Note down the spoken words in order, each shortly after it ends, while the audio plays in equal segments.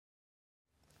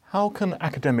How can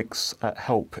academics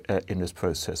help in this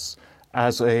process?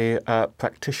 As a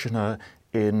practitioner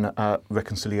in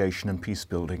reconciliation and peace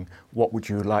building, what would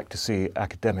you like to see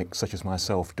academics such as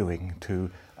myself doing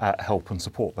to help and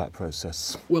support that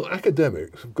process? Well,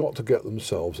 academics have got to get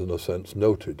themselves, in a sense,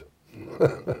 noted.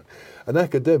 An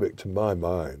academic, to my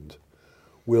mind,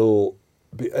 will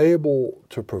be able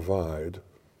to provide,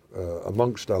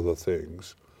 amongst other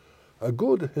things, a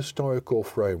good historical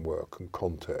framework and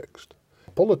context.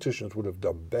 Politicians would have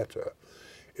done better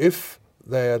if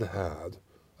they had had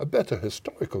a better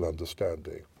historical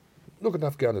understanding. Look at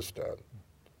Afghanistan,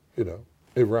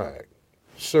 Iraq,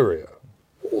 Syria,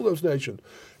 all those nations.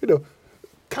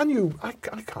 I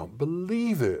can't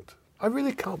believe it. I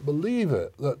really can't believe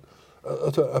it that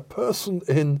a person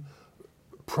in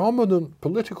prominent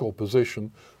political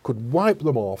position could wipe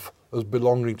them off as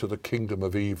belonging to the kingdom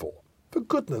of evil. For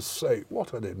goodness sake,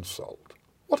 what an insult.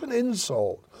 What an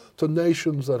insult to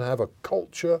nations that have a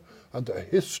culture and a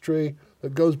history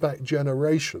that goes back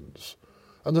generations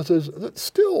and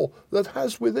that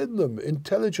has within them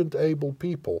intelligent, able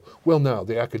people. Well, now,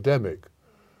 the academic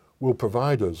will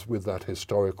provide us with that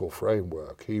historical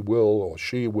framework. He will or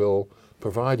she will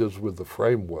provide us with the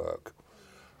framework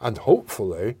and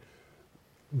hopefully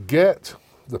get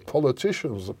the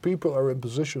politicians, the people who are in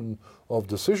position of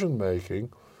decision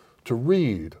making, to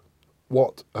read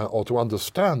or to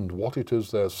understand what it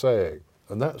is they're saying.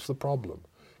 And that's the problem,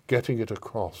 getting it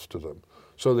across to them.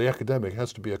 So the academic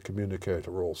has to be a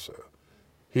communicator also.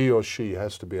 He or she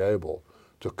has to be able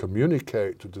to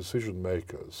communicate to decision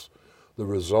makers the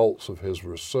results of his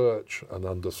research and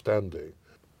understanding.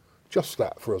 Just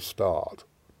that for a start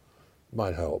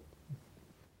might help.